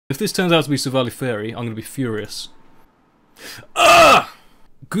If this turns out to be Zweilous Fairy, I'm going to be furious. Ah!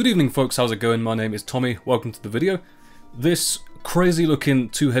 Good evening folks, how's it going? My name is Tommy, welcome to the video. This crazy looking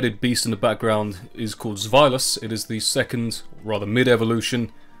two-headed beast in the background is called Zweilous. It is the second, rather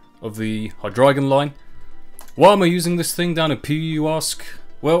mid-evolution of the Hydreigon line. Why am I using this thing down in PU, you ask?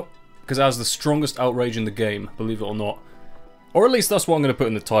 Well, because it has the strongest Outrage in the game, believe it or not. Or at least that's what I'm going to put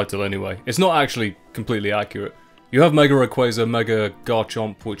in the title anyway. It's not actually completely accurate. You have Mega Rayquaza, Mega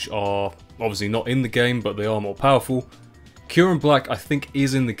Garchomp, which are obviously not in the game, but they are more powerful. Kyurem Black, I think,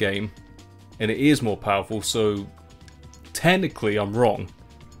 is in the game, and it is more powerful, so technically I'm wrong.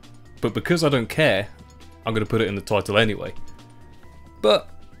 But because I don't care, I'm going to put it in the title anyway. But,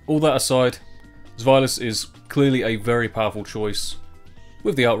 all that aside, Zweilous is clearly a very powerful choice.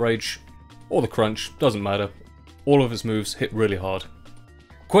 With the Outrage, or the Crunch, doesn't matter. All of its moves hit really hard.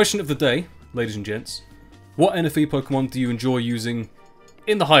 Question of the day, ladies and gents. What NFE Pokemon do you enjoy using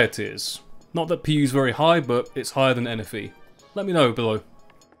in the higher tiers? Not that PU is very high, but it's higher than NFE. Let me know below.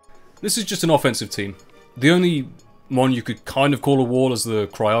 This is just an offensive team. The only one you could kind of call a wall is the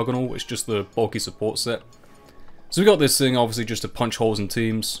Cryogonal, which is just the bulky support set. So we got this thing, obviously just to punch holes in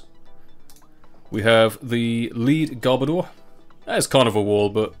teams. We have the lead Garbodor. It's kind of a wall,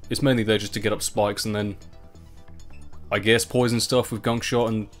 but it's mainly there just to get up spikes and then, I guess, poison stuff with Gunk Shot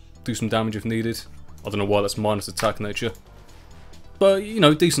and do some damage if needed. I don't know why that's minus attack nature. But, you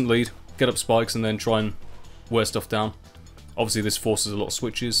know, decent lead. Get up spikes and then try and wear stuff down. Obviously this forces a lot of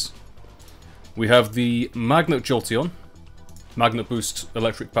switches. We have the Magmortar Jolteon. Magnet boosts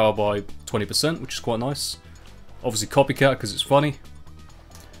electric power by 20%, which is quite nice. Obviously Copycat because it's funny.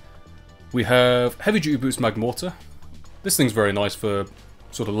 We have Heavy Duty Boost Magmortar. This thing's very nice for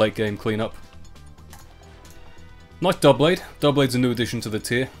sort of late game cleanup. Nice Doublade. Doublade's a new addition to the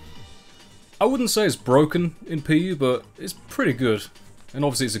tier. I wouldn't say it's broken in PU, but it's pretty good. And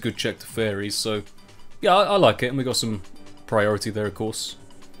obviously it's a good check to fairies, so yeah, I like it, and we got some priority there, of course.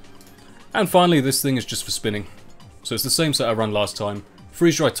 And finally, this thing is just for spinning. So it's the same set I ran last time.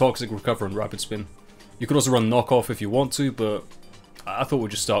 Freeze Dry, Toxic, Recover, and Rapid Spin. You could also run Knockoff if you want to, but I thought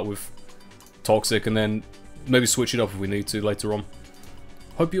we'd just start with Toxic and then maybe switch it up if we need to later on.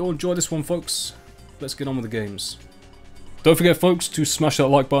 Hope you all enjoy this one, folks. Let's get on with the games. Don't forget, folks, to smash that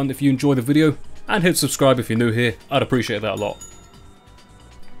like button if you enjoy the video, and hit subscribe if you're new here. I'd appreciate that a lot.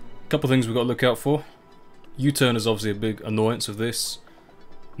 Couple things we've got to look out for. U-turn is obviously a big annoyance of this.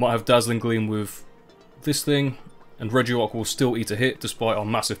 Might have Dazzling Gleam with this thing, and Regirock will still eat a hit despite our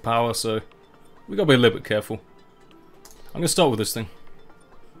massive power, so we got to be a little bit careful. I'm going to start with this thing.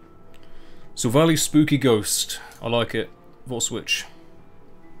 Zweilous Spooky Ghost. I like it. Volt Switch.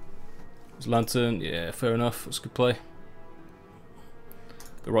 There's Lantern. Yeah, fair enough. That's a good play.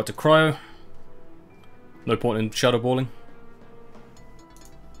 Go right to Cryo. No point in Shadow Balling.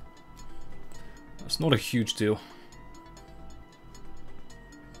 That's not a huge deal.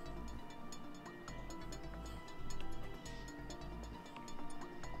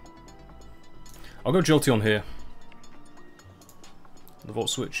 I'll go Jolteon here. The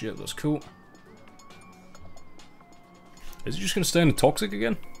Volt Switch, yeah, that's cool. Is he just going to stay in the Toxic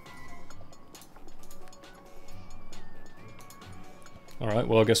again? Alright,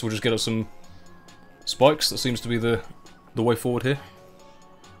 well I guess we'll just get up some spikes. That seems to be the way forward here.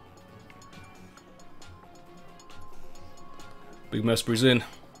 Big Mespry's in.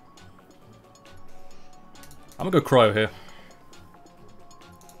 I'm gonna go Cryo here.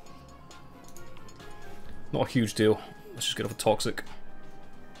 Not a huge deal. Let's just get off a Toxic.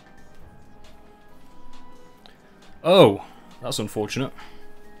 Oh, that's unfortunate.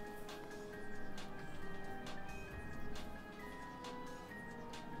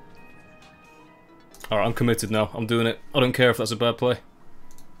 Alright, I'm committed now. I'm doing it. I don't care if that's a bad play.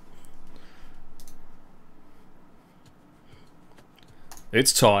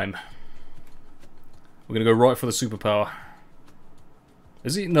 It's time. We're gonna go right for the superpower.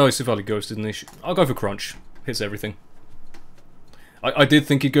 Is he? No, he's Sveilous Ghost, isn't he? I'll go for Crunch. Hits everything. I did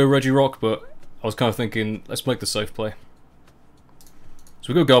think he'd go Regirock, but I was kind of thinking, let's make the safe play.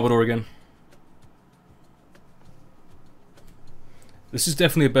 So we go Garbodor again. This is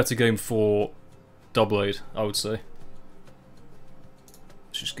definitely a better game for Doublade, I would say.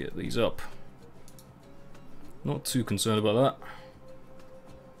 Let's just get these up. Not too concerned about that.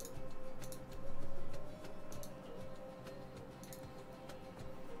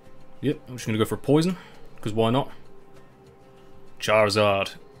 Yep, I'm just going to go for Poison, because why not?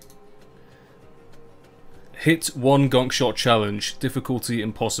 Charizard. Hit 1 Gunk Shot challenge, difficulty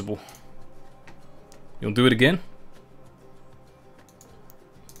impossible. You want to do it again?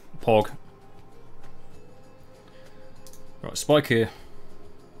 Pog. Right, Spike here.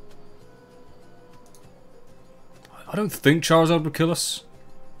 I don't think Charizard would kill us.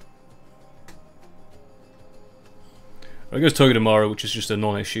 I goes Togedemaru, which is just a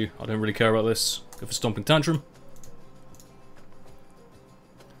non-issue. I don't really care about this. Go for Stomping Tantrum.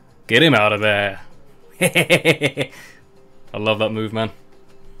 Get him out of there. I love that move, man.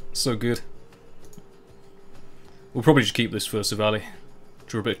 So good. We'll probably just keep this for Savali.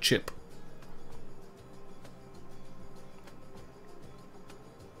 Draw a bit of chip.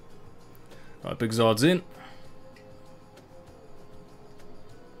 Right, Big Zard's in.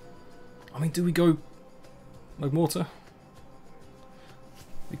 I mean, do we go Magmortar?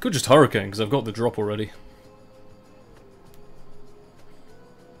 We could just Hurricane, because I've got the drop already.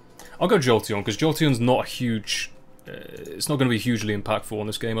 I'll go Jolteon, because Jolteon's not a huge... it's not going to be hugely impactful on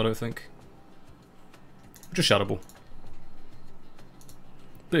this game, I don't think. Just Shadow Ball.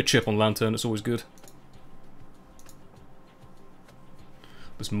 Bit of chip on Lantern, it's always good.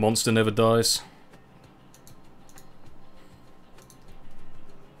 This monster never dies.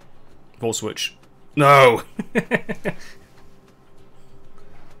 Volt Switch. No!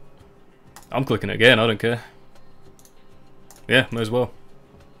 I'm clicking it again, I don't care. Yeah, may as well.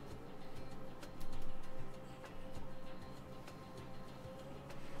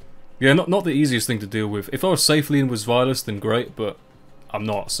 Yeah, not the easiest thing to deal with. If I was safely in with Zweilous, then great, but I'm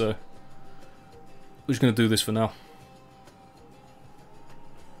not, so we're just going to do this for now.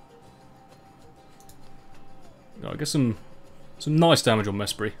 I get some nice damage on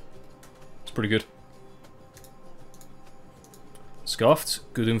Mesprit. It's pretty good. Scarfed,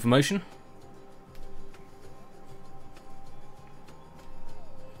 good information.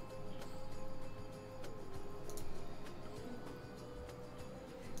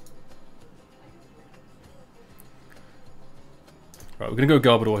 Right, we're going to go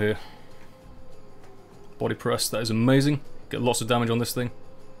Garbodor here. Body press, that is amazing. Get lots of damage on this thing.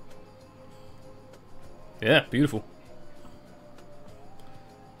 Yeah, beautiful.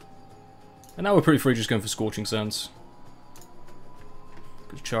 And now we're pretty free just going for Scorching Sands.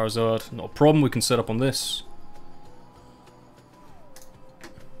 Good Charizard, not a problem, we can set up on this.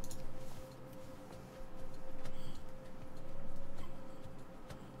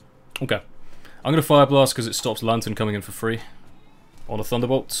 Okay. I'm going to Fire Blast because it stops Lantern coming in for free. On a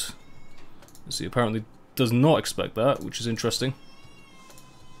Thunderbolt. Let's see, apparently does not expect that, which is interesting.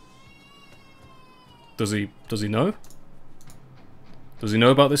 Does he know? Does he know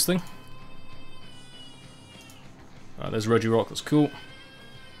about this thing? Alright, there's Regirock, that's cool.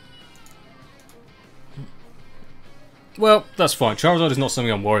 Well, that's fine. Charizard is not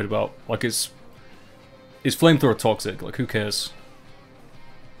something I'm worried about. Like, is Flamethrower toxic? Like, who cares?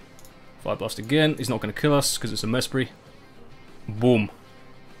 Fire Blast again. He's not going to kill us because it's a Mesprit. Boom.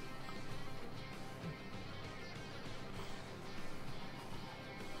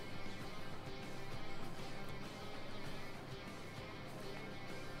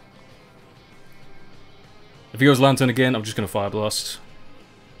 If he goes Lantern again, I'm just going to Fire Blast.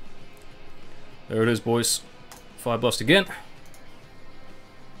 There it is, boys. Fire Blast again.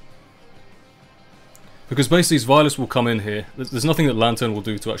 Because basically Zweilous will come in here. There's nothing that Lantern will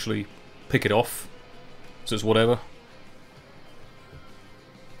do to actually pick it off. So it's whatever.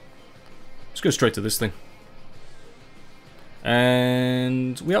 Let's go straight to this thing.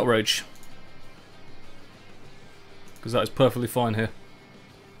 And we Outrage. Because that is perfectly fine here.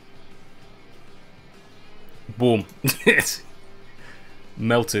 Boom.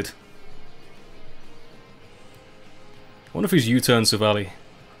 Melted. I wonder if he's U-turn Savali.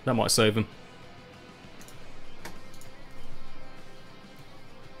 That might save him.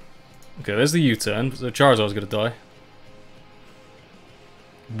 Okay, there's the U-turn. So Charizard's gonna die.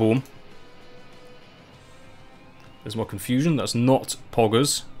 Boom. There's more confusion. That's not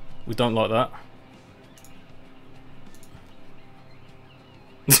Poggers. We don't like that.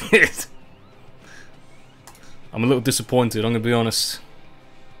 I'm a little disappointed, I'm gonna be honest.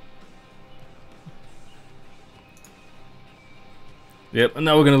 Yep, and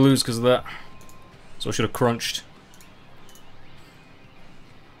now we're gonna lose because of that. So I should have crunched.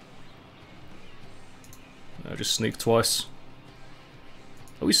 No, just sneak twice.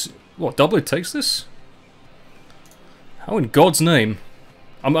 Are we? What? Doublade takes this? How in God's name?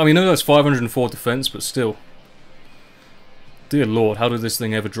 I mean, I know that's 504 defense, but still. Dear Lord, how did this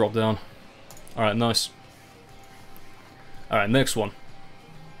thing ever drop down? Alright, nice. Alright, next one.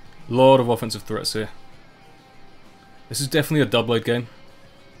 Lot of offensive threats here. This is definitely a Doublade game.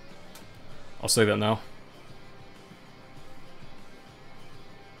 I'll say that now.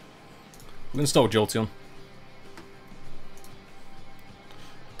 We're going to start with Jolteon.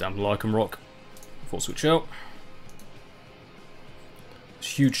 Damn Lycanroc. Full switch out.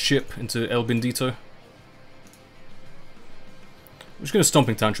 Huge chip into El Bendito. I'm just going to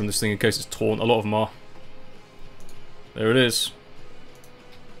Stomping Tantrum this thing in case it's taunt. A lot of them are. There it is.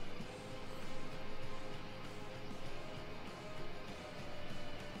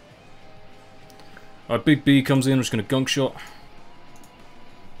 Alright, Big B comes in. I'm just going to Gunk Shot.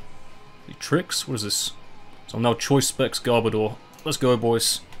 He tricks? What is this? So I'm now Choice Specs Garbodor. Let's go,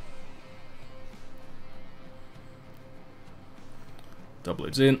 boys.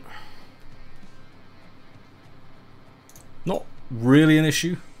 Doublade's in. Not really an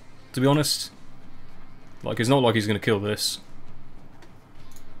issue, to be honest. Like, it's not like he's going to kill this.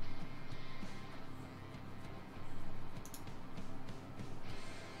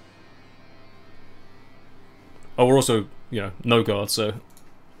 Oh, we're also, you know, no guard, so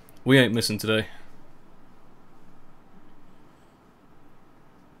we ain't missing today.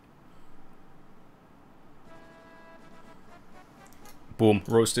 Boom,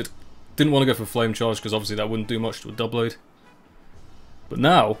 roasted. Didn't want to go for Flame Charge because obviously that wouldn't do much to a Doublade. But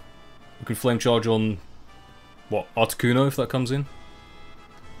now, we can Flame Charge on, what, Articuno if that comes in?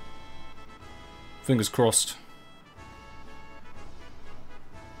 Fingers crossed.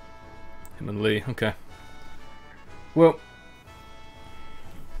 Him and Lee, okay. Well,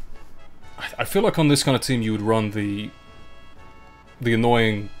 I feel like on this kind of team you would run the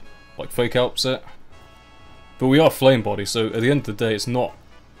annoying, like, Fake Out set. But we are Flame Body, so at the end of the day it's not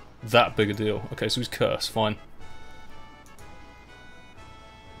that big a deal. Okay, so he's Curse, fine.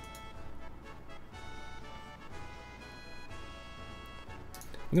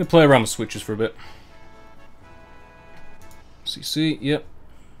 I'm going to play around with switches for a bit. CC, yep.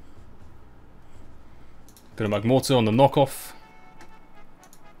 Going to Magmortar on the knockoff.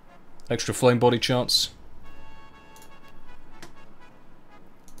 Extra Flame Body chance.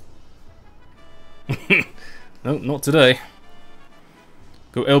 No, not today.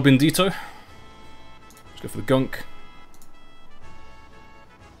 Go El Bendito. Let's go for the Gunk.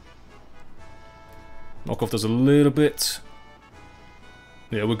 Knockoff does a little bit.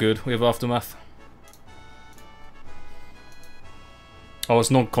 Yeah, we're good. We have Aftermath. Oh, it's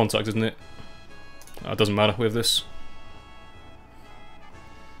non-contact, isn't it? It doesn't matter. We have this.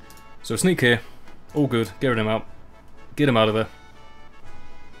 So sneak here. All good. Get him out. Get him out of there.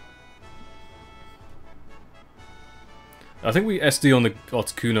 I think we SD on the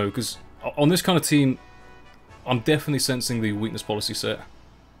Articuno, because on this kind of team, I'm definitely sensing the weakness policy set.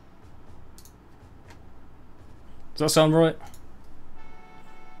 Does that sound right?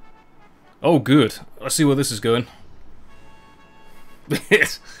 Oh, good. I see where this is going.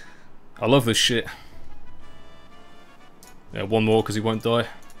 I love this shit. Yeah, one more because he won't die.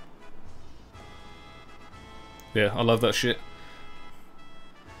 Yeah, I love that shit.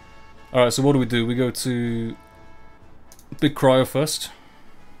 Alright, so what do? We go to Big Cryo first.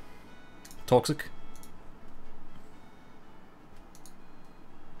 Toxic.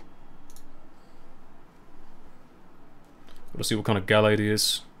 Let's see what kind of Gallade he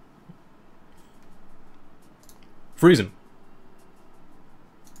is. Freeze him.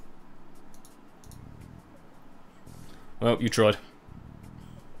 Well, you tried.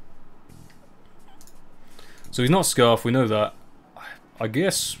 So he's not Scarf, we know that. I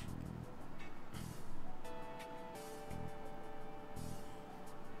guess...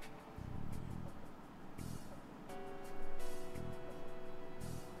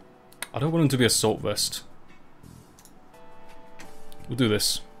 I don't want him to be Assault Vest. We'll do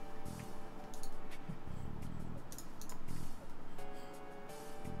this.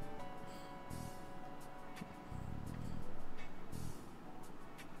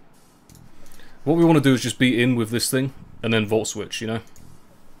 What we want to do is just be in with this thing, and then Volt Switch, you know?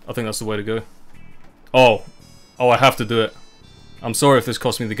 I think that's the way to go. Oh! Oh, I have to do it. I'm sorry if this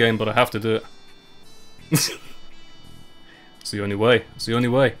cost me the game, but I have to do it. It's the only way. It's the only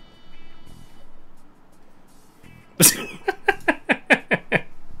way.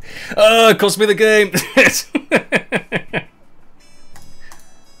 Oh, it cost me the game!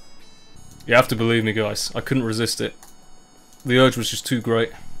 You have to believe me, guys. I couldn't resist it. The urge was just too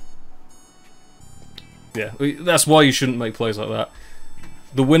great. Yeah, that's why you shouldn't make plays like that.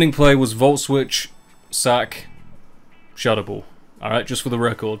 The winning play was Volt Switch, Sack, Shadow Ball. Alright, just for the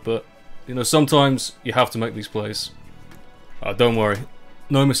record, but, you know, sometimes you have to make these plays. Don't worry.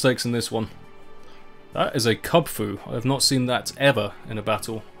 No mistakes in this one. That is a Kubfu. I have not seen that ever in a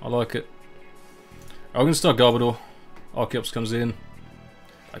battle. I like it. I'm going to start Garbodor. Archeops comes in.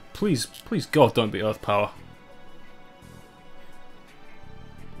 Please, please God, don't be Earth Power.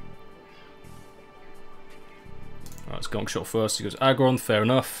 Alright, it's Gunk Shot first. He goes Aggron, fair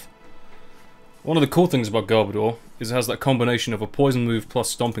enough. One of the cool things about Garbodor is it has that combination of a Poison move plus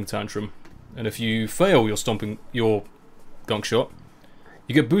Stomping Tantrum. And if you fail your Gunk Shot,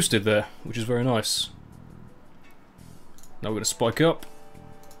 You get boosted there, which is very nice. Now we're going to spike up.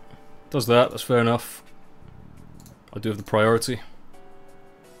 Does that, that's fair enough. I do have the priority.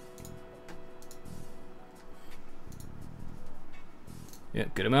 Yeah,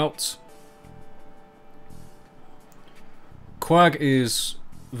 get him out. Quag is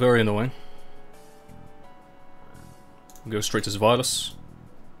very annoying. Go straight to Zweilous.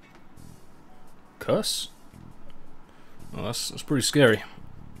 Curse? Oh, that's pretty scary.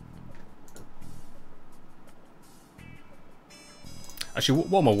 Actually,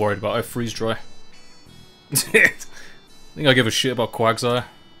 what am I worried about? I have freeze dry. I think I give a shit about Quagsire.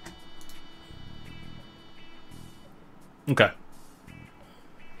 Okay.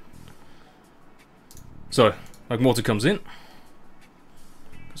 So, Magmortar comes in.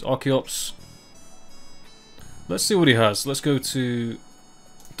 There's Archeops. Let's see what he has. Let's go to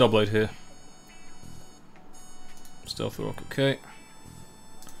Doublade here. Stealth Rock, okay.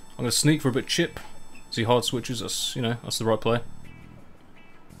 I'm gonna sneak for a bit chip. See hard switches, that's, you know, that's the right play.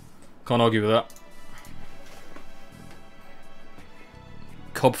 Can't argue with that.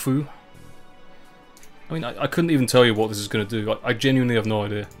 Kubfu. I mean, I couldn't even tell you what this is gonna do. I genuinely have no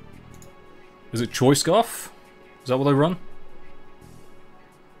idea. Is it Choice Scarf? Is that what they run?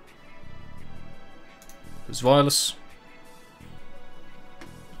 Zweilous.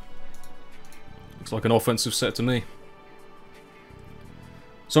 Looks like an offensive set to me.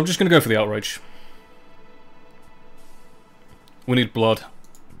 So I'm just going to go for the Outrage. We need blood.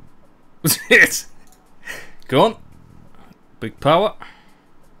 That's it! Go on. Big power.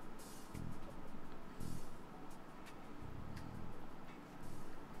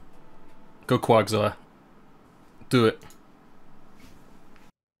 Go Quagsire. Do it.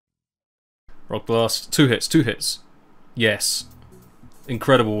 Rock Blast. 2 hits, 2 hits. Yes.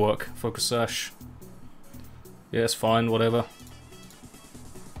 Incredible work. Focus Sash. Yes, fine, whatever.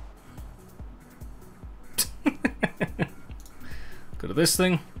 Go to this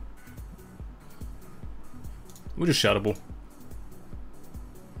thing. We're just Shadow Ball.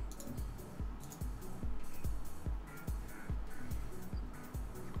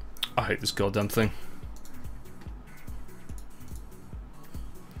 I hate this goddamn thing.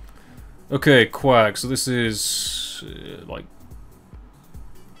 Okay, Quag, so this is like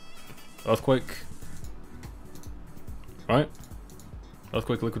Earthquake, right?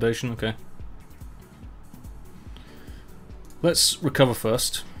 Earthquake liquidation, okay. Let's recover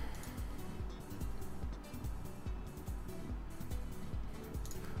first.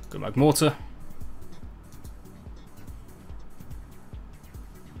 Go Magmortar.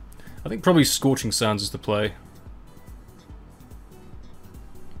 I think probably Scorching Sands is the play.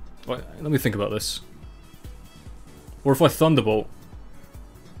 Wait, let me think about this. Or if I Thunderbolt,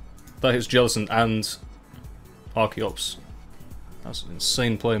 that hits Jellicent and Archeops. That's an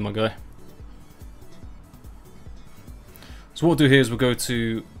insane play, my guy. So what we'll do here is we'll go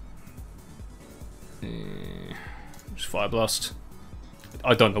to just Fire Blast.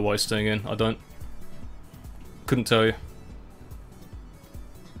 I don't know why he's staying in. I don't. Couldn't tell you.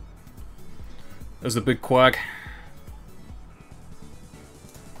 There's the big Quag.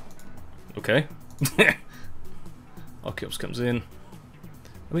 Okay. Archeops comes in.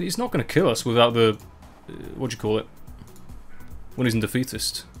 I mean, he's not going to kill us without the... what do you call it? When he's in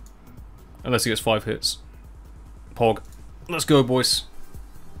Defeatist. Unless he gets 5 hits. Pog. Let's go, boys.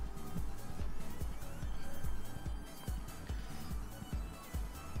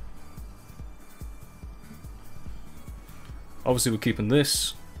 Obviously, we're keeping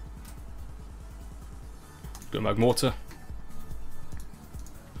this. Go Magmortar.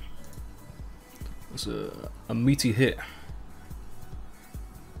 That's a meaty hit.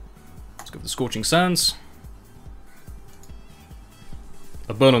 Let's go for the Scorching Sands.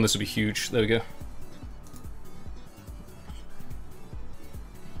 A burn on this would be huge. There we go.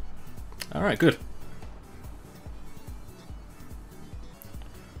 Alright, good.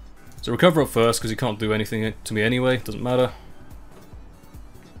 So recover up first, because he can't do anything to me anyway. Doesn't matter.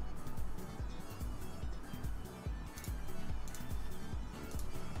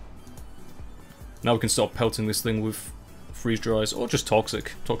 Now we can start pelting this thing with Freeze Dries, or just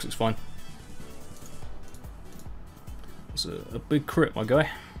Toxic. Toxic's fine. It's a big crit, my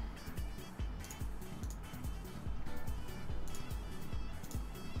guy.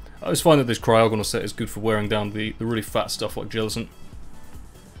 I always find that this Cryogonal set is good for wearing down the really fat stuff like Jellicent.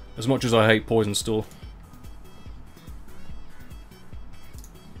 As much as I hate Poison Stall.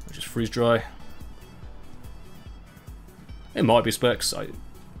 I just Freeze Dry. It might be Specs.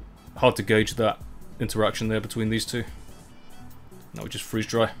 Hard to gauge that interaction there between these two. Now we just Freeze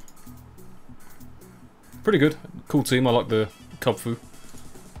Dry. Pretty good. Cool team. I like the Kubfu.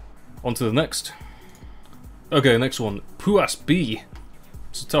 On to the next. Okay, next one. Puas B.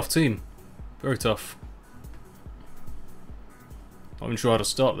 It's a tough team. Very tough. Not even sure how to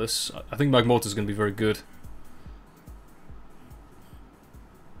start this. I think Magmortar is going to be very good.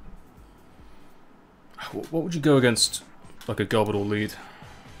 What would you go against, like a Garbodor lead?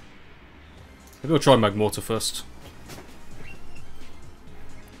 Maybe I'll try Magmortar first.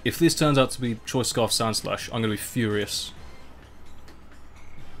 If this turns out to be Choice Scarf Sandslash, I'm going to be furious.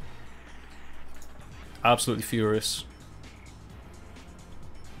 Absolutely furious.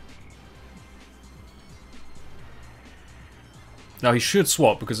 Now he should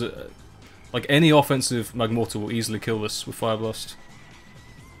swap because like any offensive Magmortar will easily kill this with Fire Blast.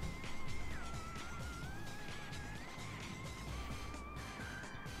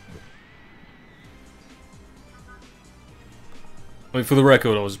 I mean, for the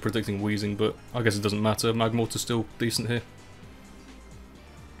record, I was predicting Wheezing, but I guess it doesn't matter. Magmortar's still decent here.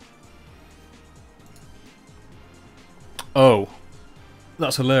 Oh,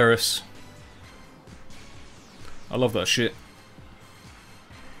 that's hilarious. I love that shit.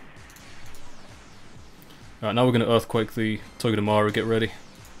 Alright, now we're going to Earthquake the Togedemaru, get ready.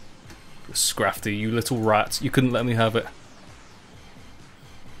 Scrafty, you little rat. You couldn't let me have it.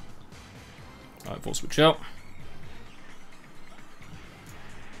 Alright, Volt Switch out.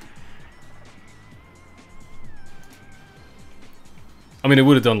 I mean, it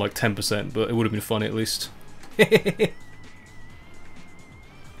would have done like 10%, but it would have been funny at least. That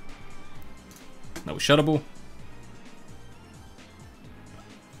was Shadow Ball.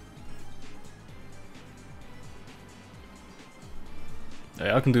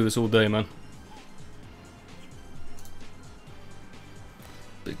 Hey, I can do this all day, man.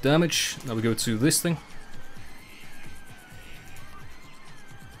 Big damage. Now we go to this thing.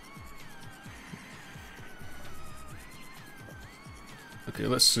 Okay,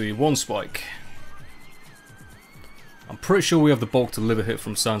 let's see. One spike. I'm pretty sure we have the bulk to live a hit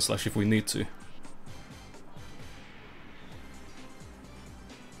from Sandslash if we need to.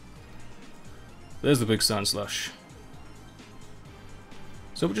 There's the big Sandslash.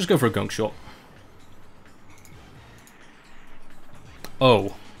 So we'll just go for a Gunk Shot.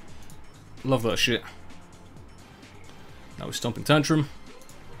 Oh. Love that shit. Now we're Stomping Tantrum.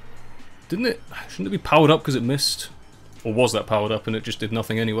 Didn't it? Shouldn't it be powered up because it missed? Or was that powered up and it just did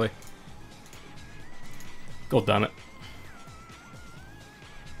nothing anyway? God damn it.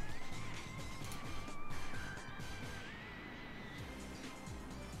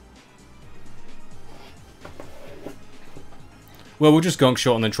 Well, we'll just Gunk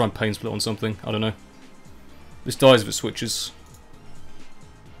Shot and then try and Pain Split on something. I don't know. This dies if it switches.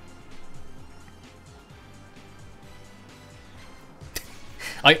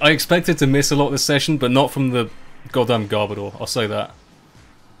 I expected to miss a lot this session, but not from the goddamn Garbodor. I'll say that.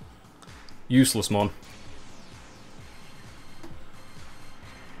 Useless, mon.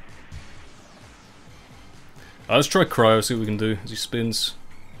 Let's try Cryo, see what we can do as he spins.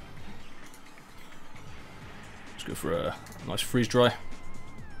 Let's go for a nice Freeze Dry.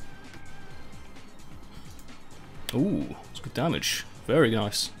 Ooh, it's good damage. Very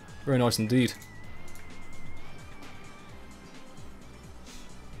nice. Very nice indeed.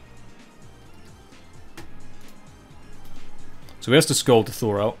 So he has to Scald to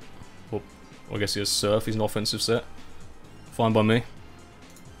Thor out. Well, I guess he has Surf, he's an offensive set. Fine by me.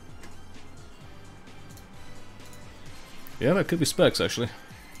 Yeah, that could be Specs actually.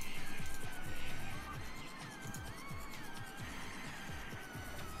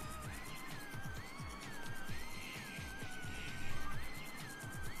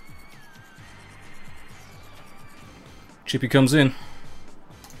 Chippy comes in.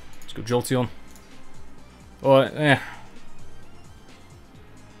 Let's go Jolteon. Oh,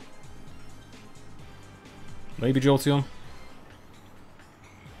 maybe Jolteon.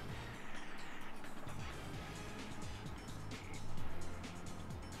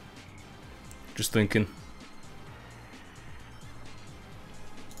 Just thinking.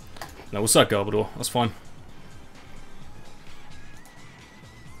 No, we'll sack Garbodor. That's fine.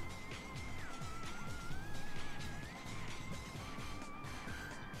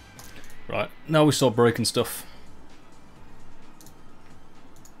 Right, now we start breaking stuff.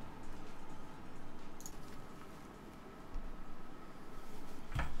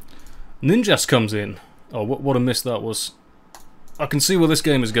 Ninjas comes in. Oh, what a miss that was. I can see where this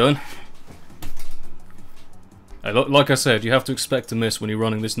game is going. Hey, like I said, you have to expect to miss when you're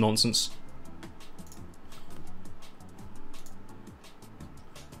running this nonsense.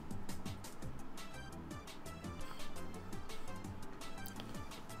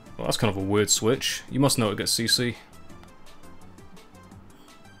 Well, that's kind of a weird switch. You must know it gets CC.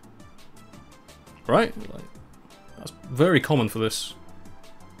 Right? Like, that's very common for this.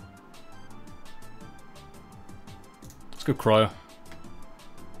 Let's go Cryo.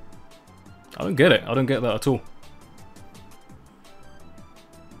 I don't get it. I don't get that at all.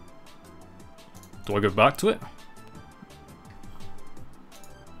 Do I go back to it?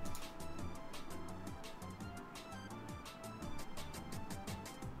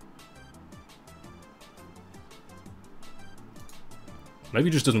 Maybe he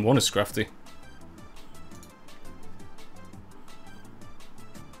just doesn't want his Scrafty.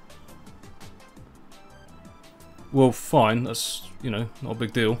 Well, fine. That's, you know, not a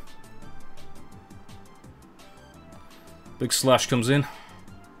big deal. Big slash comes in.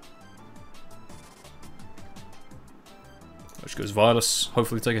 Which goes Zweilous.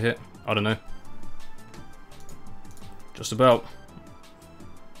 Hopefully take a hit. I don't know. Just about.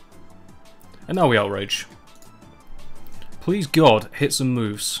 And now we Outrage. Please God, hit some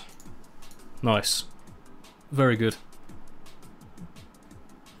moves. Nice. Very good.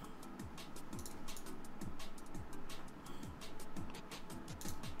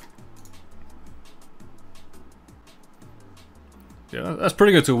 Yeah, that's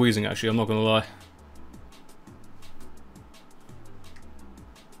pretty good to a Weezing, actually, I'm not gonna lie.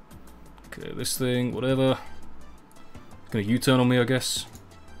 Okay, this thing, whatever. Gonna U-turn on me, I guess.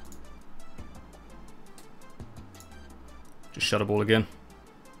 Just Shadow Ball again.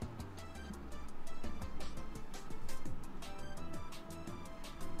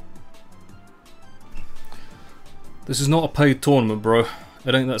 This is not a paid tournament, bro.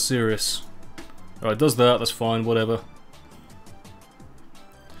 It ain't that serious. Alright, does that, that's fine, whatever.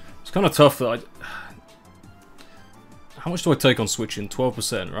 It's kind of tough that I... How much do I take on switching?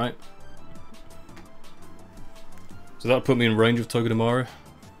 12%, right? So that would put me in range of Togedemaru.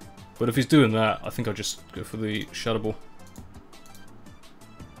 But if he's doing that, I think I'll just go for the Shadow Ball.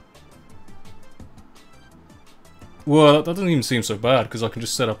 Well, that doesn't even seem so bad, because I can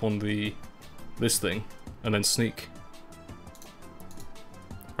just set up on the... this thing, and then sneak.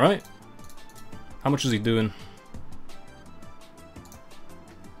 Right? How much is he doing?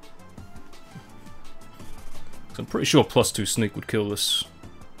 I'm pretty sure +2 sneak would kill this.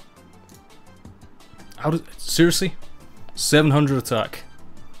 How did... seriously? 700 attack.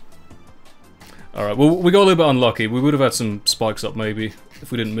 Alright, well, we got a little bit unlucky. We would have had some spikes up, maybe,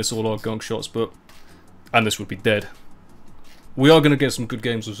 if we didn't miss all our gunk shots, but... and this would be dead. We are going to get some good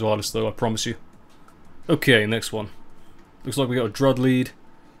games with Zweilous, though, I promise you. Okay, next one. Looks like we got a Drud lead.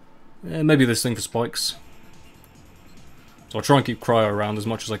 Maybe this thing for spikes. So I'll try and keep Cryo around as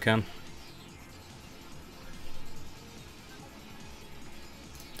much as I can.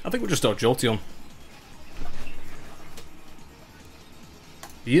 I think we'll just start Jolteon.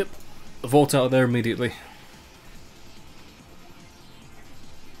 Yep. The Vault out of there immediately.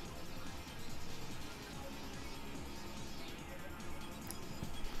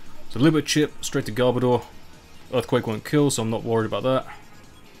 So a little bit of chip, straight to Garbodor. Earthquake won't kill, so I'm not worried about that.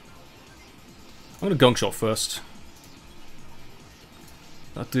 I'm going to Gunk Shot first.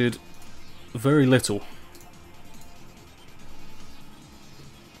 That did very little.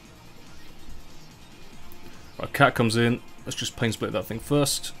 Right, Cat comes in. Let's just Pain Split that thing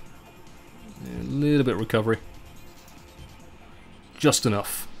first. A little bit of recovery. Just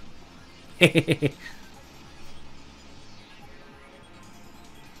enough.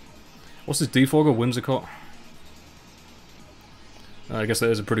 What's this Defogger? Whimsicott? I guess that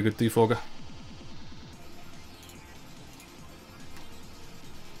is a pretty good Defogger.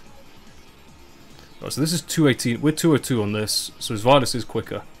 Right, so this is 218. We're 202 on this, so Zweilous is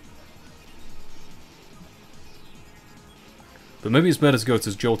quicker. But maybe it's better to go to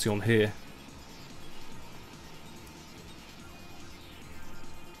his Jolteon here.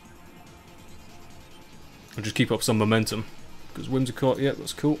 And just keep up some momentum. Because Whimsicott, yeah,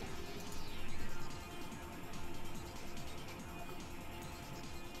 that's cool.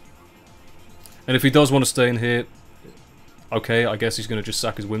 And if he does want to stay in here, okay, I guess he's going to just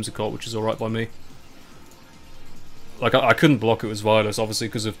sack his Whimsicott, which is alright by me. Like, I couldn't block it with Zweilous, obviously,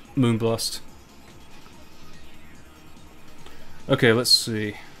 because of Moonblast. Okay, let's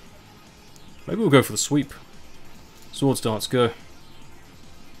see. Maybe we'll go for the sweep. Swords Dance, go.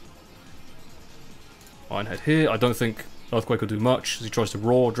 Iron Head here. I don't think Earthquake will do much as he tries to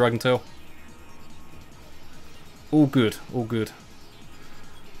roar Dragon Tail. All good, all good.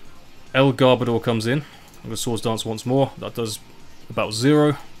 El Garbodor comes in. I'm going to Swords Dance once more. That does about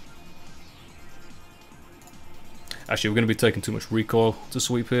 0. Actually, we're going to be taking too much recoil to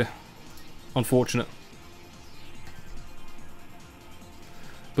sweep here. Unfortunate.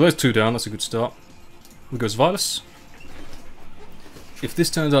 But there's 2 down, that's a good start. We go Zweilous. If this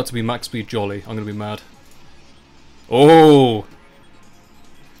turns out to be max speed Jolly, I'm going to be mad. Oh!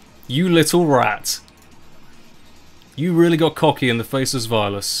 You little rat. You really got cocky in the face of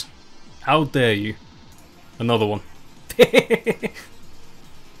Zweilous. How dare you? Another one.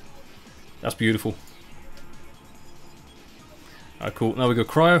 That's beautiful. Alright, cool. Now we go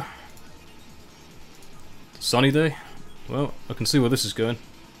Cryo. Sunny day. Well, I can see where this is going.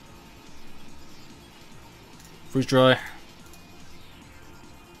 Freeze dry.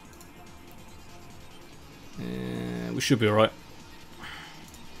 We should be alright.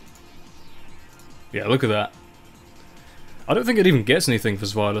 Yeah, look at that. I don't think it even gets anything for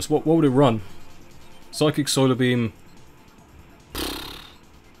Zweilous. What would it run? Psychic, Solar Beam...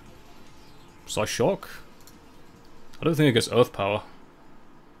 Psyshock? I don't think it gets Earth Power.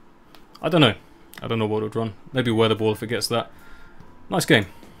 I don't know. I don't know what it would run. Maybe Weather Ball if it gets that. Nice game.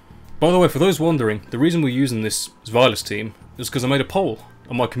 By the way, for those wondering, the reason we're using this Zweilous team is because I made a poll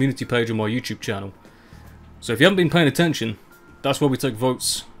on my community page on my YouTube channel. So if you haven't been paying attention, that's where we take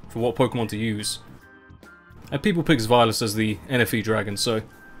votes for what Pokemon to use. And people pick Zweilous as the NFE Dragon, so...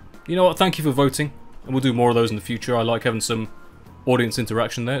 You know what, thank you for voting, and we'll do more of those in the future. I like having some audience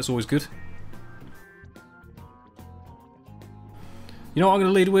interaction there, it's always good. You know what I'm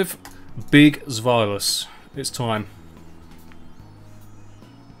going to lead with? Big Zweilous. It's time.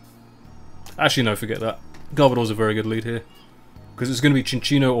 Actually, no, forget that. Garbodor's a very good lead here. Because it's going to be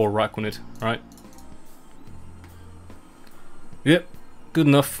Chinchino or Araquanid, right? Yep, good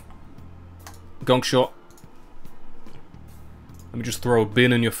enough. Gong Shot. Let me just throw a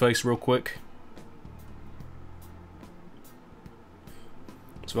bin in your face real quick.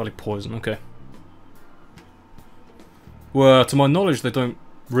 It's Valley Poison, okay. Well, to my knowledge, they don't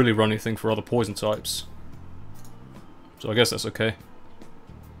really run anything for other poison types. So I guess that's okay.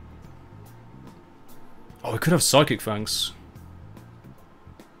 Oh, we could have Psychic Fangs.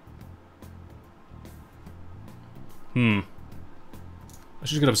 I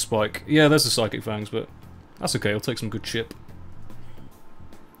should get a Spike. Yeah, there's the Psychic Fangs, but that's okay, I'll take some good chip.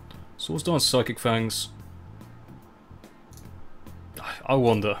 Swords Dance, Psychic Fangs. I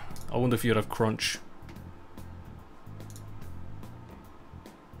wonder if you'd have Crunch.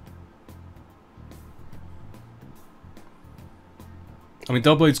 I mean,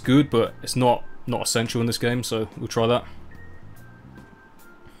 Doublade's good, but it's not essential in this game, so we'll try that.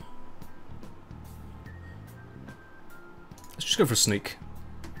 Let's just go for a Sneak.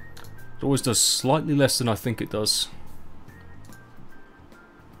 It always does slightly less than I think it does.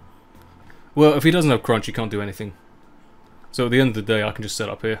 Well, if he doesn't have Crunch, he can't do anything. So at the end of the day, I can just set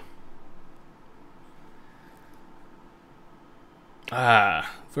up here.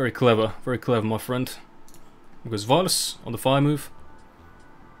 Ah, very clever, my friend. Because Zweilous on the fire move.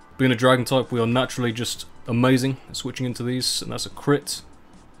 Being a dragon type, we are naturally just amazing at switching into these, and that's a crit.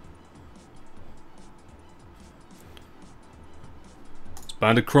 It's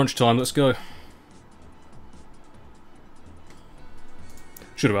banded crunch time, let's go.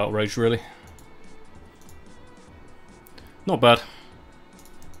 Should have outraged, really. Not bad.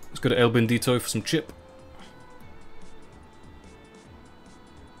 Let's go to El Bendito for some chip.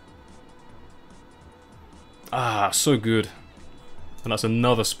 Ah, so good. And that's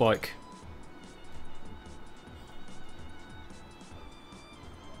another spike.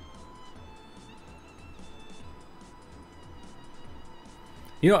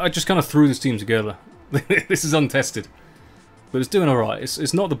 You know, I just kind of threw this team together. This is untested. But it's doing alright.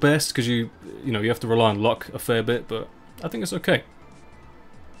 It's not the best because you have to rely on luck a fair bit, but I think it's okay.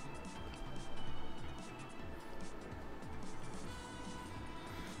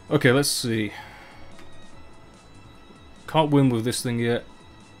 Okay, let's see. Can't win with this thing yet.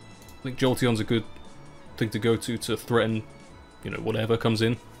 I think Jolteon's a good thing to go to threaten, whatever comes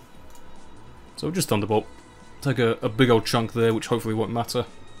in. So just Thunderbolt. Take a big old chunk there, which hopefully won't matter.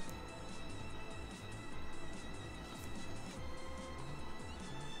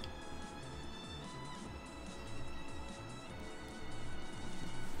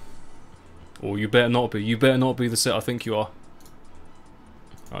 Oh, you better not be. You better not be the set I think you are.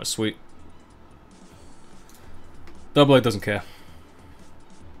 Alright, sweet. Doublade doesn't care.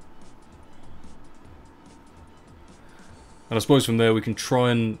 And I suppose from there we can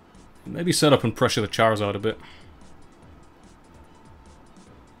try and maybe set up and pressure the Charizard a bit.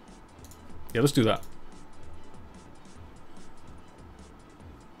 Yeah, let's do that.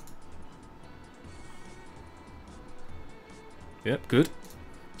 Yep, good.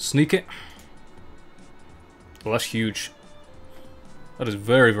 Sneak it. Well, that's huge. That is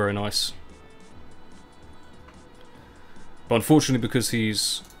very, very nice. But unfortunately, because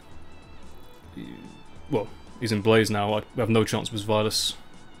he's... Well, he's in Blaze now, I have no chance with Zweilous.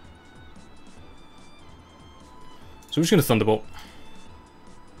 So we're just going to Thunderbolt.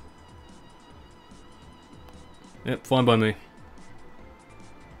 Yep, fine by me.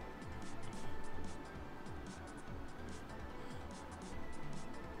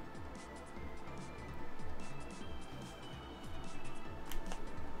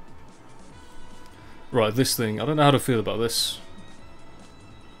 Right, this thing, I don't know how to feel about this.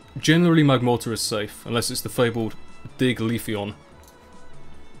 Generally Magmortar is safe, unless it's the fabled Dig Leafeon.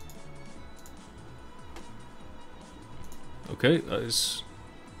 Okay, that is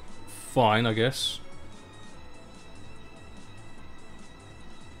fine, I guess.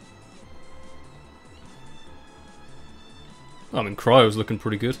 I mean, Cryo's looking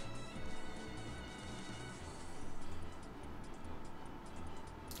pretty good.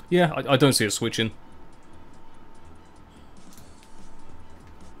 Yeah, I don't see it switching.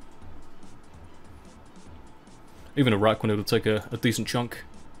 Even a Rakwan would take a decent chunk.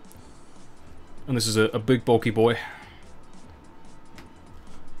 And this is a big bulky boy.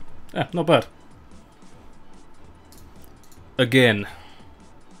 Yeah, not bad. Again.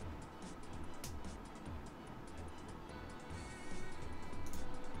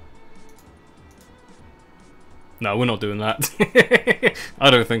 No, we're not doing that.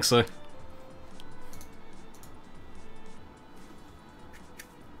 I don't think so.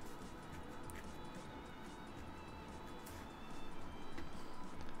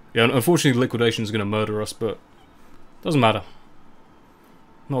 Yeah, unfortunately Liquidation is going to murder us, but doesn't matter.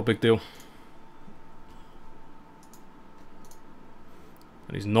 Not a big deal.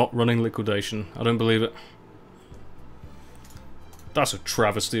 And he's not running Liquidation. I don't believe it. That's a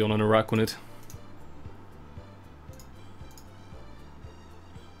travesty on an Araquanid.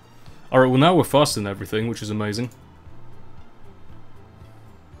 Alright, well now we're faster than everything, which is amazing.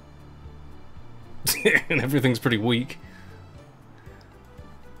 And everything's pretty weak.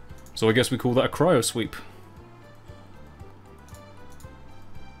 So I guess we call that a Cryo Sweep.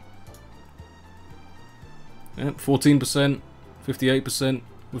 Yep, 14%, 58%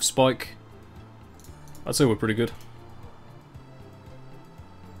 with Spike. I'd say we're pretty good.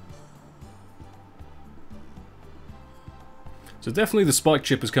 So definitely the Spike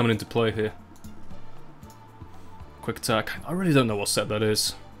chip is coming into play here. Quick attack. I really don't know what set that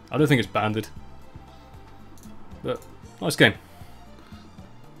is. I don't think it's banded. But, nice game.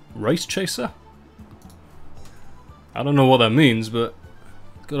 Race Chaser? I don't know what that means, but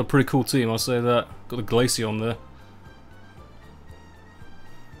got a pretty cool team, I'll say that. Got a Glaceon there.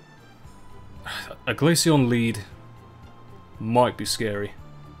 A Glaceon lead might be scary.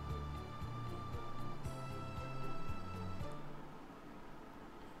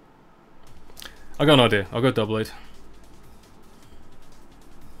 I got an idea. I'll go Doublade.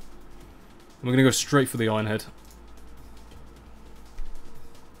 And we're going to go straight for the Iron Head.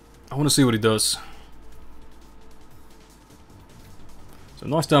 I want to see what he does. So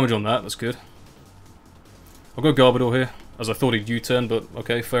nice damage on that, that's good. I'll go Garbodor here, as I thought he'd U-turn, but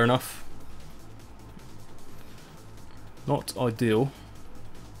okay, fair enough. Not ideal.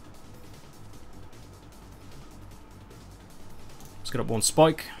 Let's get up one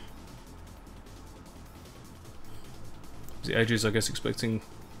Spike. The edges, I guess, expecting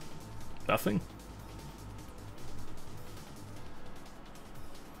nothing.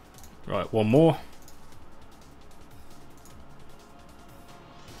 Right, one more.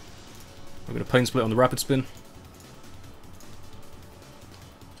 I'm going to Pain Split on the Rapid Spin.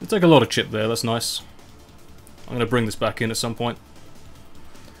 It'll take a lot of chip there, that's nice. I'm going to bring this back in at some point.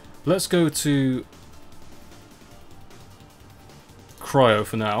 Let's go to Cryo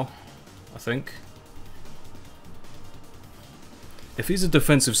for now, I think. If he's a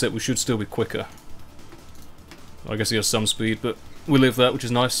defensive set, we should still be quicker. I guess he has some speed, but we live that, which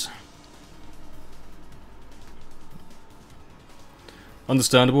is nice.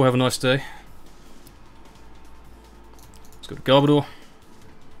 Understandable, have a nice day. Let's go to Garbodor.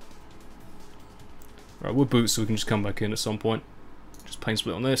 Right, we're boots, so we can just come back in at some point. Just Pain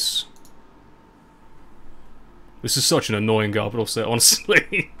Split on this. This is such an annoying Garbodor set,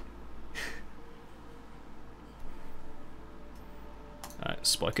 honestly. Alright,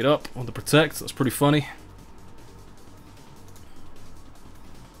 spike it up on the Protect, that's pretty funny.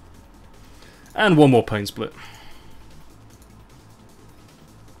 And one more Pain Split.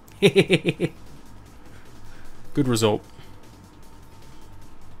 Good result.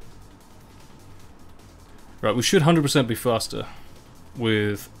 Right, we should 100% be faster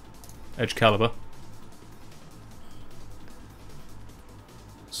with Edge Caliber.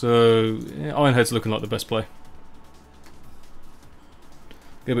 So, yeah, Iron Head's looking like the best play.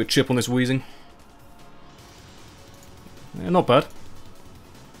 Get a bit of chip on this Wheezing. not bad.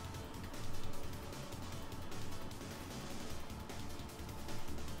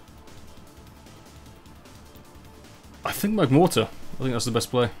 I think Magmortar. I think that's the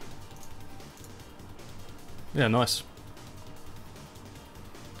best play. Yeah, nice.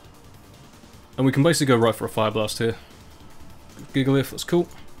 And we can basically go right for a Fire Blast here. Gigalith, that's cool.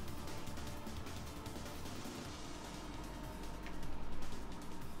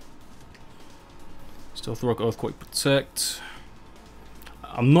 Stealth Rock, Earthquake, Protect.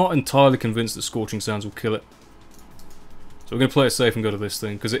 I'm not entirely convinced that Scorching Sands will kill it. So we're going to play it safe and go to this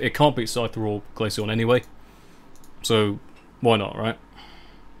thing, because it can't beat Scyther or Glaceon anyway. So, why not, right?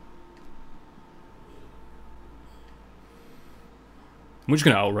 We're just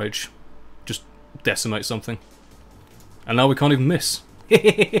going to Outrage. Just decimate something. And now we can't even miss.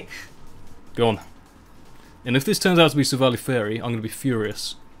 Go on. And if this turns out to be Silvally Fairy, I'm going to be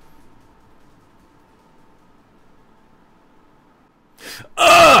furious.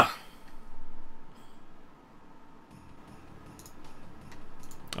 Ah!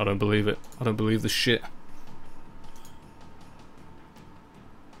 I don't believe it. I don't believe this shit.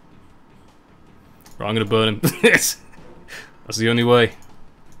 Right, I'm going to burn him. That's the only way.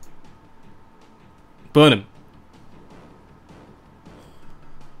 Burn him.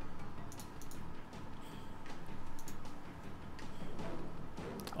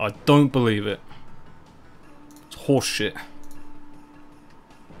 I don't believe it. It's horse shit.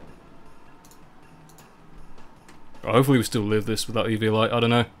 Right, hopefully we still live this without EV Light. I don't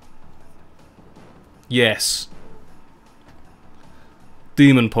know. Yes.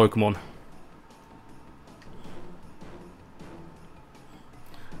 Demon Pokemon.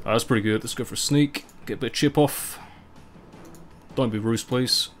 That's pretty good. Let's go for a sneak. Get a bit of chip off. Don't be Roost,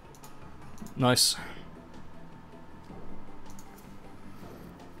 please. Nice.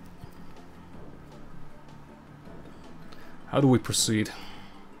 How do we proceed?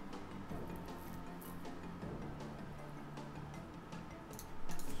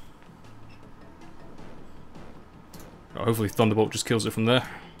 Oh, hopefully Thunderbolt just kills it from there.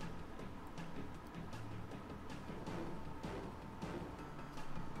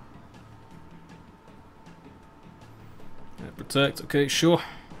 Yeah, protect, okay, sure.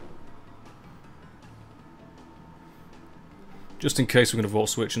 Just in case we're going to Volt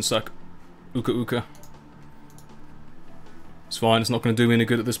Switch and sack Uka Uka. It's fine, it's not going to do me any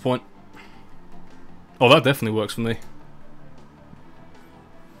good at this point. Oh, that definitely works for me.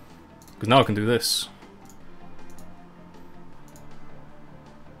 Because now I can do this.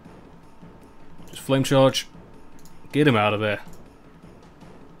 Just Flame Charge. Get him out of there.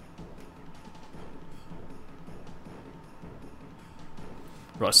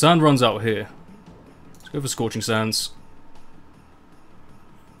 Right, Sand runs out here. Let's go for Scorching Sands.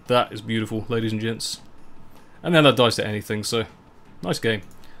 That is beautiful, ladies and gents. And then that dies to anything, so nice game.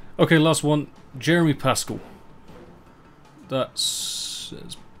 Okay, last one. Jeremy Pascal. That's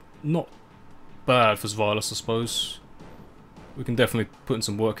not bad for Zweilous, I suppose. We can definitely put in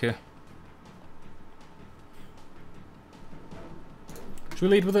some work here. Should we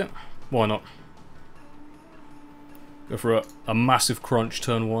lead with it? Why not? Go for a massive crunch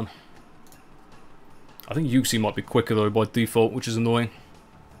turn one. I think Uxie might be quicker though by default, which is annoying.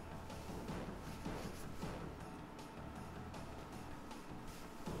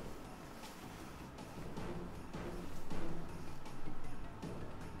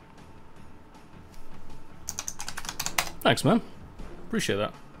 Thanks, man. Appreciate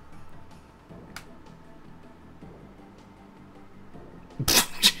that.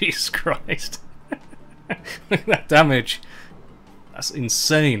 Jesus Christ. Look at that damage. That's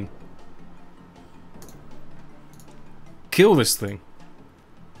insane. Kill this thing.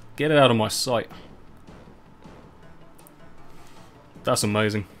 Get it out of my sight. That's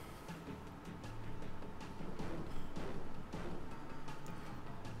amazing.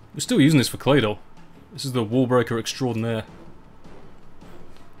 We're still using this for Claydol. This is the Wall Breaker Extraordinaire.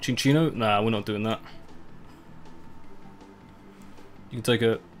 Chinchino? Nah, we're not doing that. You can take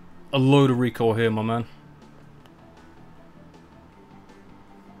a load of recoil here, my man.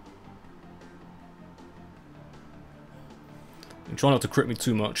 And try not to crit me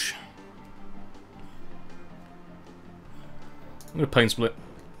too much. I'm gonna Pain Split.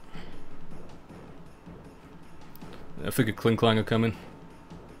 I figured Klinklang would come in.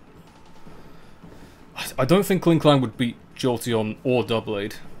 I don't think Klinklang would beat Jolteon or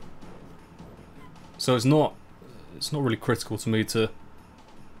Doublade. So it's not really critical to me to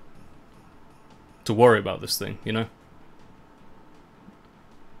worry about this thing, you know?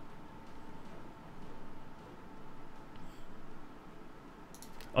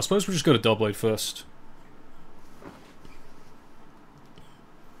 I suppose we'll just go to Doublade first.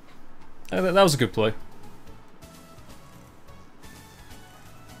 That was a good play.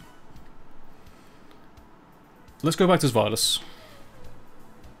 Let's go back to Zweilous.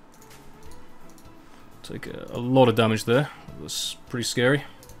 Take a lot of damage there. That was pretty scary.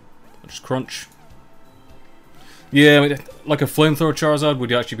 Just crunch. Yeah, I mean, like a flamethrower Charizard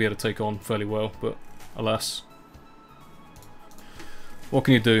would actually be able to take on fairly well, but alas. What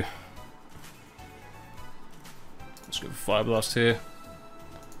can you do? Let's go for Fire Blast here.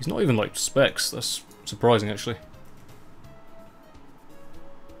 He's not even like specs, that's surprising actually.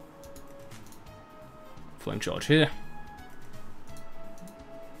 Flame Charge here.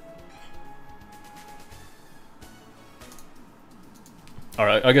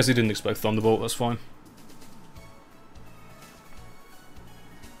 Alright, I guess he didn't expect Thunderbolt, that's fine.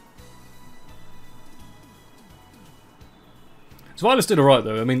 Zweilous did alright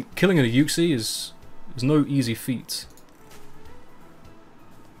though. I mean, killing a Uxie is no easy feat.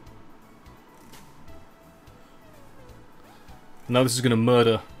 Now this is going to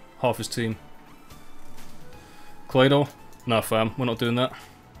murder half his team. Claydol? Nah fam, we're not doing that.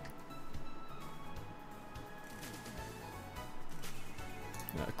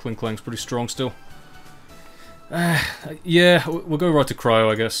 Yeah, Kling-Klang's pretty strong still. Yeah, we'll go right to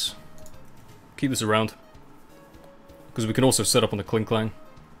Cryo I guess. Keep this around. Because we can also set up on the Kling-Klang.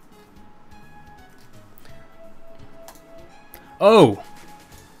 Oh!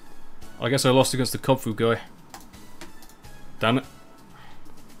 I guess I lost against the Kubfu guy. Damn it.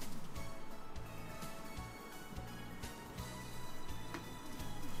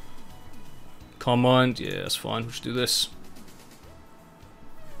 Calm Mind, yeah, that's fine. We'll just do this.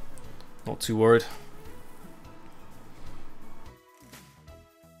 Not too worried.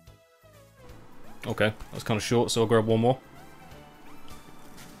 Okay, that's kind of short, so I'll grab one more.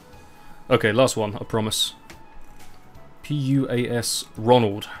 Okay, last one, I promise. P-U-A-S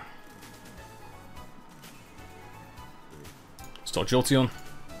Ronald. Start Jolteon.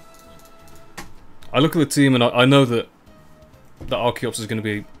 I look at the team and I know that Archeops is going to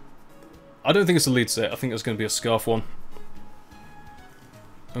be... I don't think it's a lead set, I think it's going to be a Scarf one.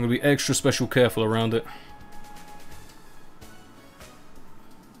 I'm going to be extra special careful around it.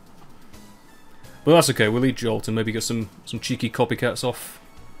 But that's okay, we'll eat Jolt and maybe get some cheeky copycats off.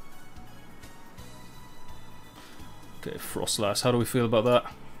 Okay, Frostlass, how do we feel about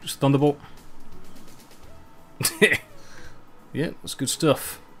that? Just Thunderbolt? Yeah, that's good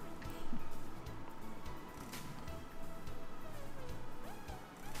stuff.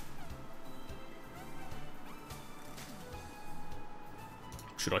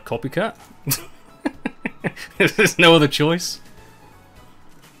 Should I copycat? There's no other choice.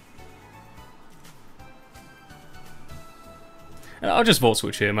 I'll just Volt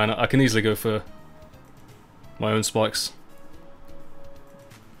Switch here, man. I can easily go for my own spikes.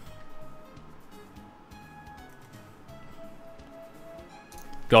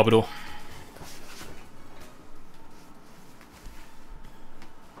 Garbodor.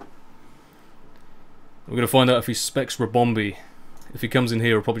 We're going to find out if he specs Rabombi. If he comes in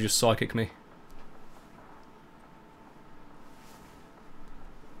here, he'll probably just Psychic me.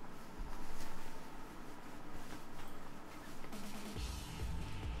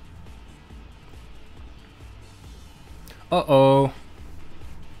 Uh-oh.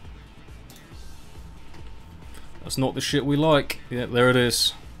 That's not the shit we like. Yeah, there it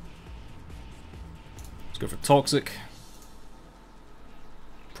is. Let's go for Toxic.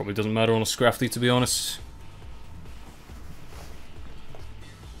 Probably doesn't matter on a Scrafty, to be honest.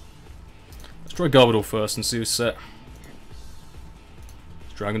 Let's try Garbodor first and see who's set.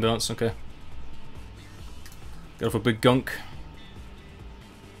 Dragon Dance, okay. Go for Big Gunk.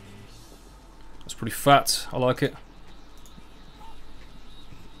 That's pretty fat, I like it.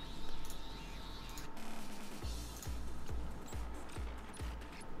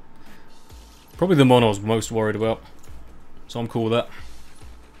 Probably the Mono I was most worried about, so I'm cool with that.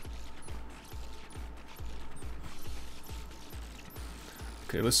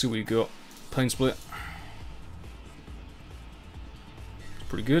 Okay, let's see what you got. Pain Split.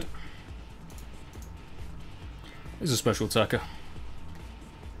 Pretty good. He's a special attacker.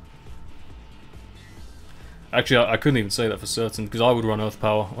 Actually, I couldn't even say that for certain, because I would run Earth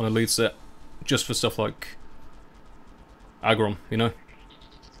Power on a lead set, just for stuff like Aggron, you know?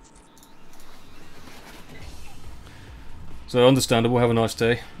 So understandable, have a nice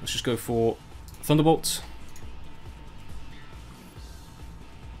day. Let's just go for Thunderbolt.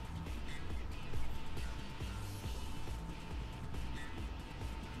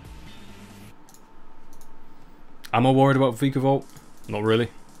 Am I worried about Vikavolt? Not really.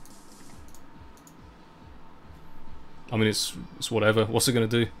 I mean, it's whatever. What's it gonna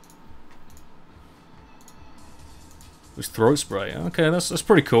do? With throat spray. Okay, that's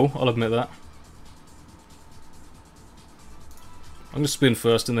pretty cool, I'll admit that. I'm going to spin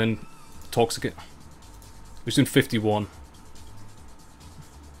first and then Toxic it. We're doing 51.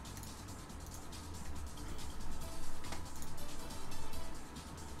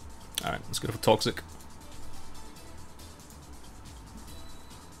 Alright, let's go for Toxic.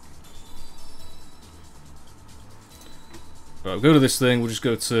 Right, we'll go to this thing, we'll just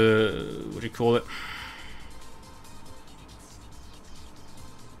go to... what do you call it?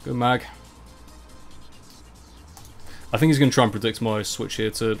 Go Mag. I think he's going to try and predict my switch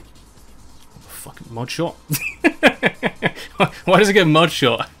here to... fucking Mud Shot? Why does it get Mud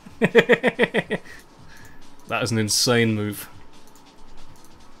Shot? That is an insane move.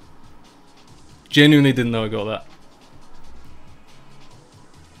 Genuinely didn't know I got that.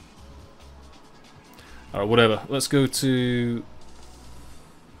 Alright, whatever. Let's go to...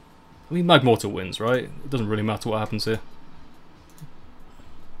 I mean, Magmortar wins, right? It doesn't really matter what happens here.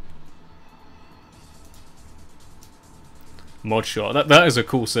 Mod Shot. That is a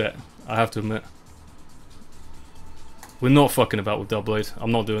cool set, I have to admit. We're not fucking about with Doublade.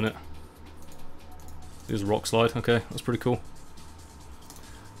 I'm not doing it. Here's a Rock Slide. Okay, that's pretty cool.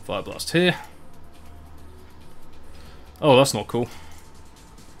 Fire Blast here. Oh, that's not cool.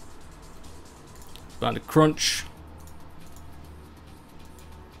 Banded Crunch.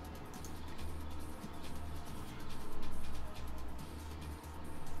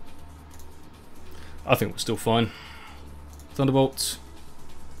 I think we're still fine. Thunderbolt.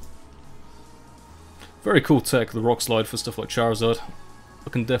 Very cool tech, the Rock Slide for stuff like Charizard. I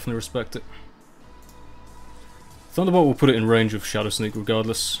can definitely respect it. Thunderbolt will put it in range of Shadow Sneak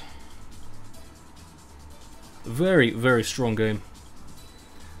regardless. Very, very strong game.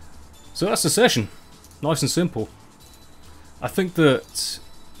 So that's the session. Nice and simple. I think that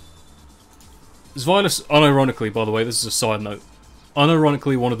Zweilous, unironically, by the way, this is a side note,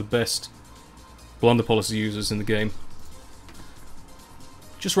 unironically one of the best Blunder Policy users in the game.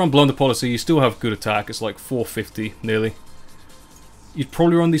 Just run Blunder Policy, you still have good attack, it's like 450 nearly. You'd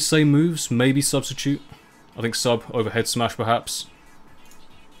probably run these same moves, maybe substitute. I think sub over head smash perhaps.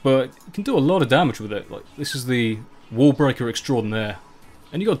 But you can do a lot of damage with it. Like, this is the wall breaker extraordinaire.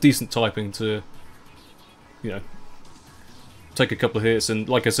 And you got decent typing to, you know, take a couple of hits. And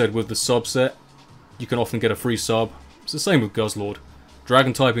like I said, with the sub set, you can often get a free sub. It's the same with Guzzlord.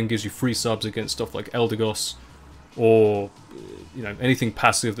 Dragon typing gives you free subs against stuff like Eldegoss, or, you know, anything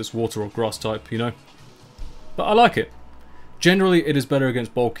passive that's water or grass type, you know. But I like it. Generally, it is better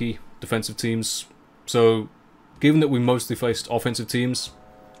against bulky defensive teams. So, given that we mostly faced offensive teams,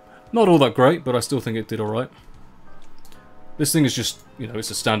 not all that great, but I still think it did alright. This thing is just, you know,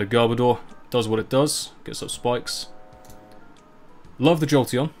 it's a standard Garbodor. Does what it does, gets up spikes. Love the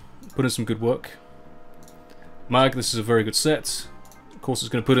Jolteon, put in some good work. Mag, this is a very good set. Of course, it's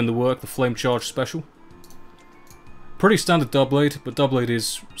going to put in the work, the Flame Charge special. Pretty standard Doublade, but Doublade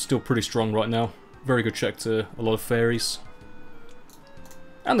is still pretty strong right now. Very good check to a lot of fairies.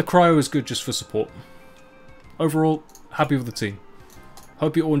 And the Cryo is good just for support. Overall, happy with the team.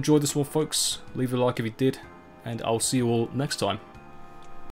 Hope you all enjoyed this one, folks. Leave a like if you did, and I'll see you all next time.